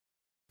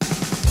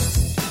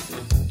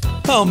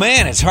Oh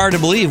man, it's hard to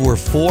believe we're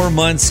 4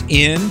 months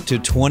into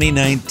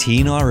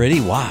 2019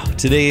 already. Wow.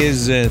 Today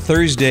is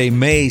Thursday,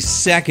 May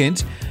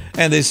 2nd,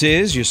 and this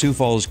is your Sioux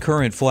Falls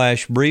Current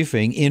Flash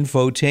Briefing,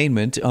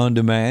 infotainment on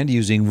demand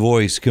using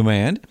voice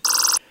command.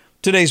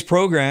 Today's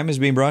program is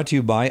being brought to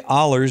you by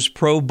Ollers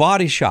Pro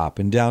Body Shop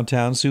in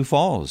downtown Sioux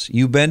Falls.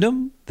 You bend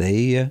them,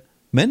 they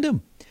mend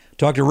them.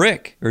 Talk to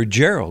Rick or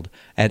Gerald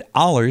at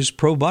Ollers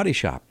Pro Body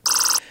Shop.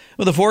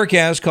 Well, the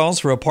forecast calls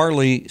for a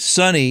partly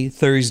sunny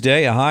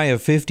Thursday, a high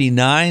of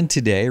 59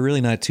 today,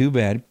 really not too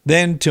bad.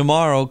 Then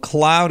tomorrow,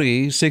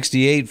 cloudy,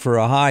 68 for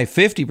a high,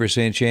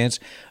 50% chance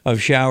of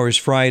showers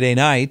Friday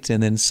night,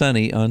 and then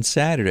sunny on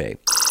Saturday.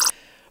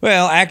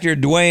 Well, actor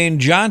Dwayne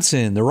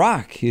Johnson, The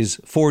Rock, is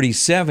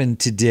 47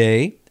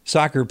 today.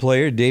 Soccer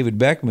player David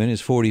Beckman is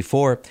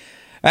 44.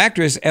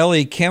 Actress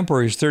Ellie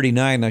Kemper is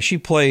 39. Now, she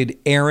played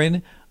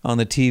Erin on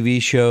the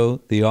TV show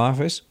The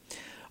Office.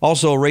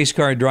 Also, race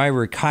car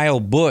driver Kyle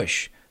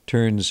Busch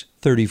turns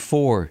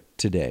 34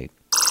 today.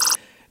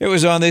 It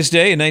was on this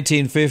day in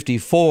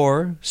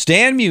 1954,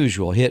 Stan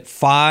Musial hit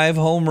 5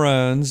 home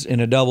runs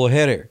in a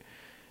doubleheader.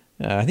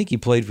 I think he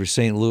played for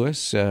St.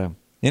 Louis.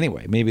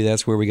 Anyway, maybe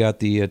that's where we got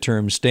the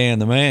term Stan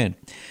the Man.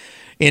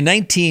 In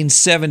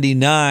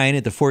 1979,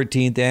 at the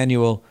 14th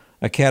Annual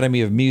Academy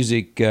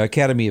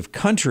of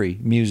Country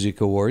Music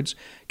Awards,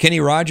 Kenny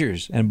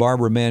Rogers and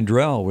Barbara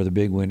Mandrell were the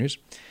big winners.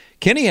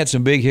 Kenny had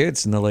some big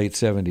hits in the late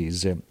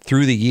 70s.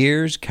 Through the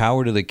Years,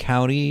 Coward of the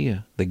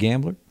County, The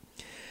Gambler.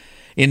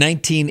 In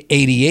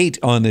 1988,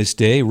 on this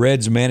day,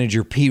 Reds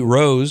manager Pete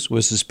Rose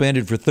was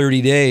suspended for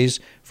 30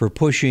 days for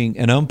pushing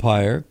an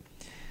umpire,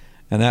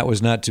 and that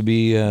was not to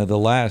be the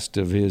last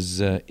of his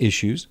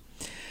issues.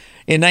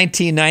 In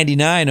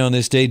 1999, on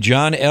this day,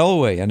 John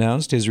Elway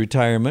announced his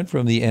retirement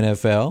from the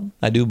NFL.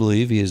 I do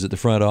believe he is at the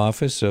front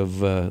office of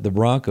the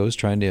Broncos,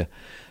 trying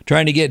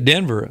to get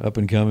Denver up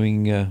and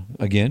coming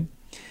again.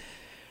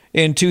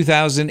 In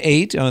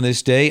 2008, on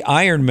this day,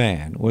 Iron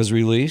Man was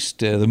released,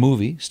 the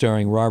movie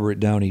starring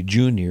Robert Downey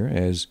Jr.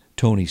 as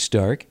Tony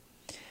Stark.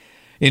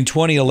 In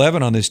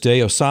 2011, on this day,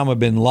 Osama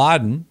bin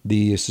Laden,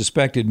 the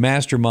suspected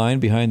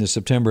mastermind behind the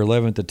September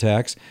 11th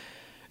attacks,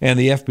 and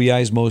the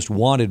FBI's most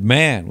wanted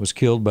man, was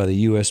killed by the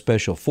U.S.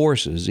 Special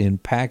Forces in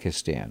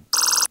Pakistan.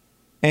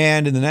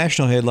 And in the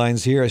national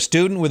headlines here, a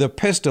student with a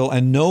pistol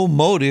and no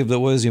motive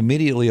that was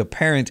immediately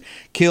apparent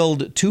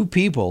killed 2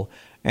 people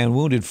and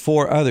wounded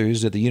 4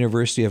 others at the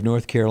University of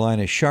North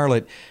Carolina,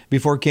 Charlotte,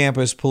 before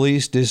campus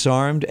police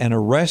disarmed and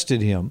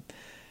arrested him.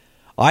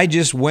 I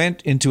just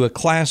went into a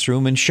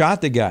classroom and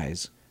shot the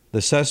guys,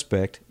 the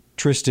suspect,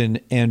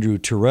 Tristan Andrew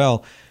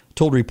Terrell,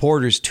 told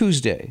reporters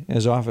Tuesday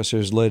as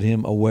officers led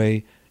him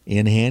away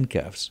in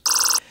handcuffs.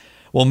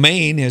 Well,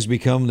 Maine has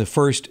become the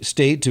first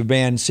state to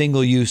ban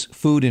single-use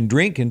food and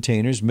drink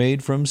containers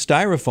made from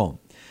styrofoam.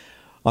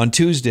 On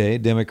Tuesday,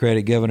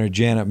 Democratic Governor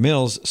Janet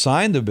Mills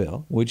signed the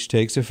bill, which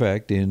takes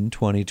effect in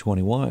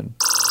 2021.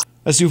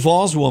 A Sioux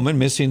Falls woman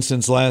missing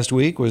since last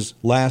week was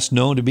last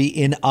known to be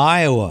in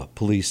Iowa,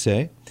 police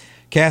say.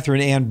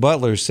 Catherine Ann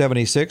Butler,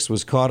 76,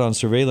 was caught on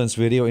surveillance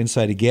video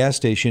inside a gas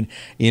station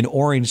in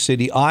Orange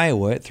City,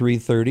 Iowa at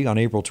 3:30 on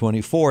April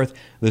 24th,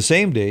 the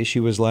same day she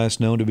was last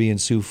known to be in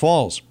Sioux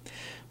Falls.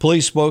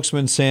 Police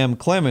spokesman Sam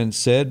Clements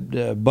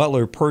said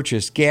Butler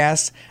purchased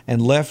gas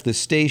and left the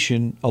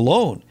station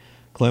alone.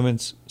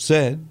 Clements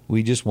said,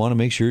 "We just want to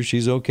make sure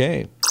she's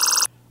okay."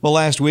 Well,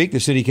 last week, the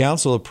City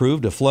Council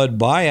approved a flood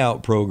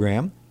buyout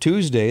program.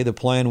 Tuesday, the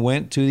plan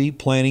went to the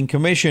Planning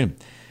Commission.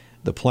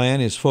 The plan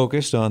is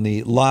focused on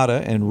the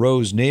Lotta and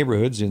Rose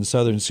neighborhoods in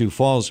southern Sioux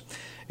Falls.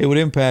 It would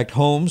impact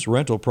homes,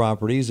 rental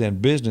properties, and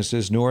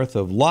businesses north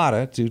of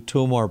Lotta to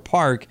Tomar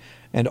Park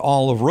and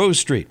all of Rose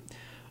Street.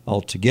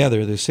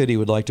 Altogether, the city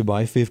would like to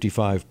buy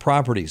 55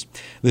 properties.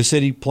 The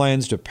city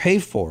plans to pay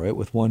for it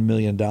with $1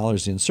 million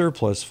in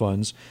surplus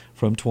funds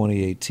from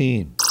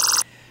 2018.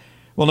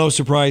 Well, no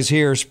surprise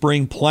here.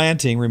 Spring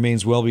planting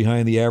remains well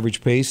behind the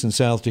average pace in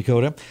South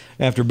Dakota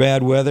after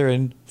bad weather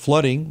and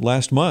flooding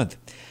last month.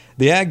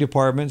 The Ag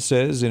Department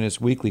says in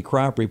its weekly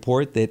crop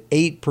report that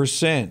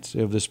 8%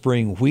 of the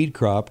spring wheat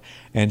crop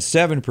and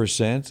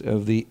 7%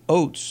 of the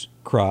oats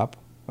crop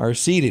are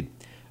seeded.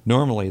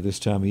 Normally, this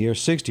time of year,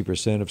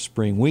 60% of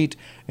spring wheat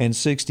and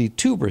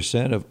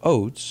 62% of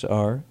oats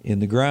are in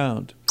the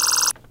ground.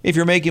 If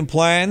you're making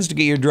plans to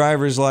get your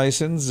driver's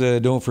license,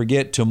 don't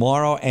forget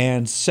tomorrow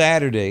and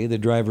Saturday, the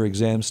driver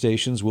exam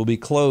stations will be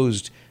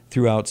closed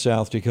throughout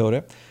South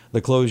Dakota.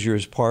 The closure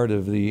is part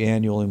of the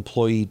annual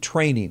employee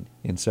training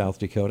in South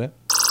Dakota.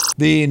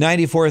 The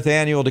 94th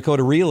Annual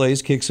Dakota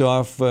Relays kicks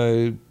off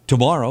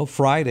tomorrow,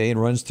 Friday,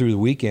 and runs through the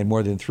weekend.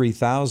 More than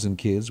 3,000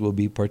 kids will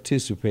be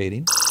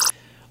participating.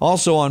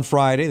 Also on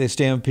Friday, the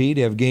Stampede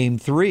have Game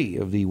 3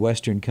 of the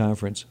Western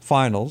Conference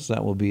Finals.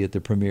 That will be at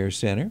the Premier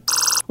Center.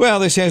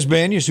 Well, this has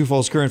been your Sioux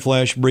Falls Current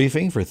Flash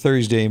Briefing for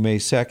Thursday, May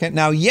 2nd.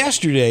 Now,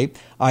 yesterday,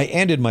 I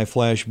ended my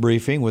flash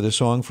briefing with a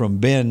song from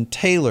Ben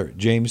Taylor,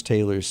 James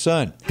Taylor's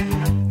son.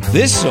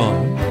 This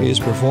song is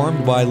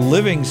performed by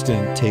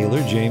Livingston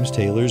Taylor, James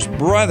Taylor's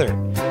brother.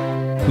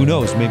 Who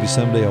knows, maybe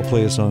someday I'll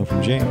play a song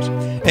from James.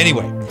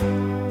 Anyway,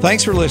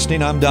 Thanks for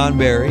listening. I'm Don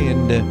Barry,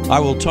 and I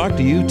will talk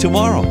to you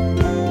tomorrow.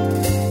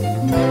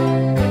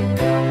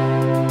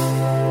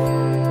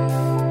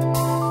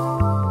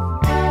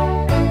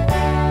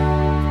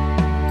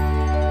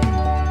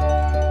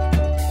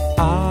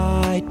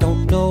 I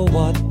don't know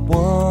what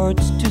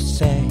words to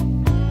say,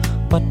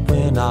 but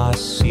when I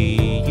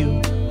see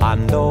you, I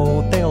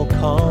know they'll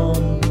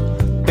come.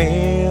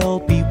 There'll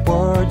be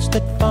words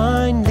that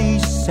finally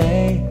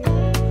say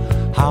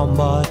how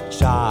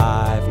much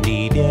I've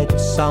needed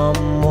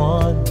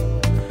someone.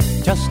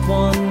 Just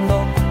one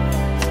look,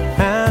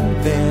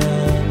 and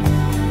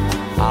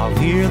then I'll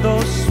hear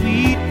those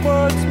sweet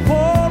words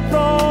pour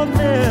on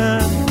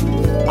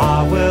in.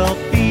 I will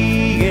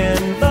be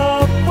in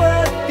love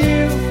with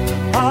you.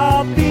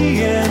 I'll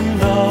be in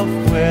love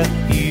with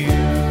you.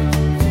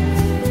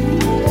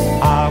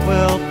 I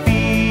will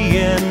be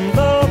in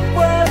love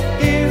with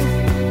you.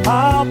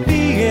 I'll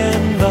be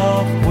in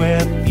love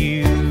with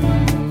you.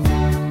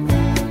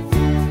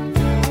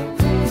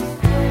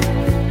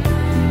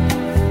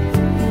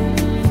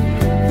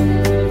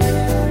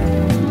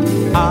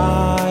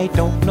 I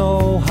don't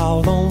know how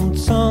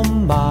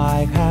lonesome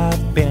I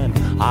have been.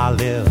 I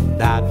live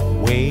that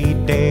way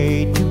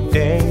day to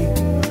day.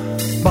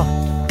 But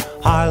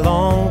I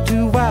long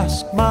to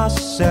ask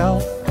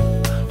myself,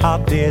 how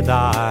did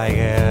I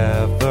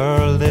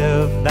ever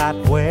live that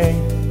way?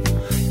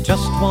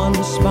 Just one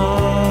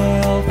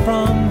smile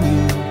from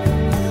you,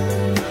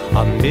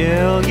 a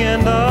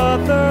million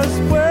others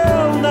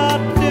will not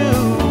do.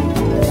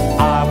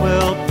 I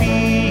will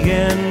be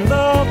in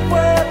love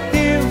with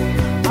you.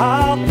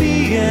 I'll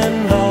be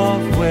in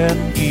love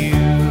with you.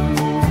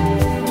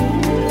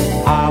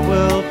 I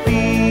will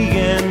be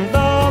in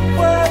love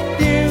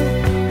with you.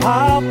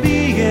 I'll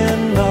be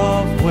in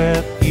love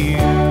with you.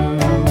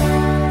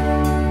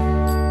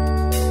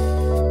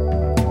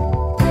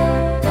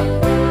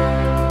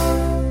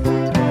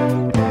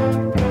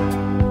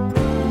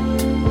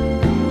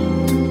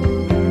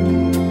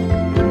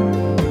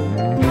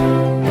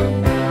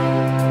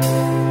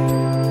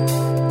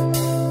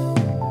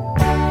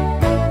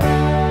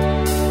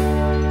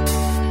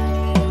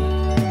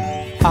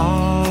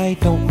 I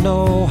don't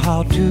know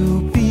how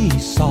to be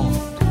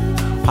soft.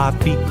 I've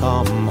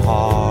become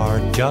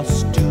hard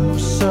just to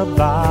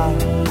survive.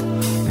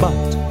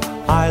 But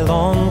I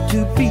long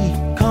to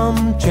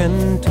become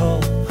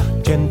gentle.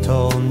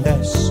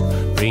 Gentleness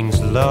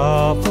brings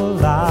love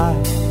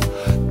alive.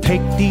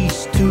 Take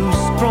these two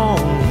strong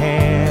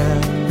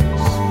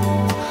hands,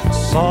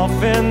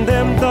 soften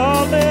them,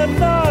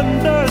 darling.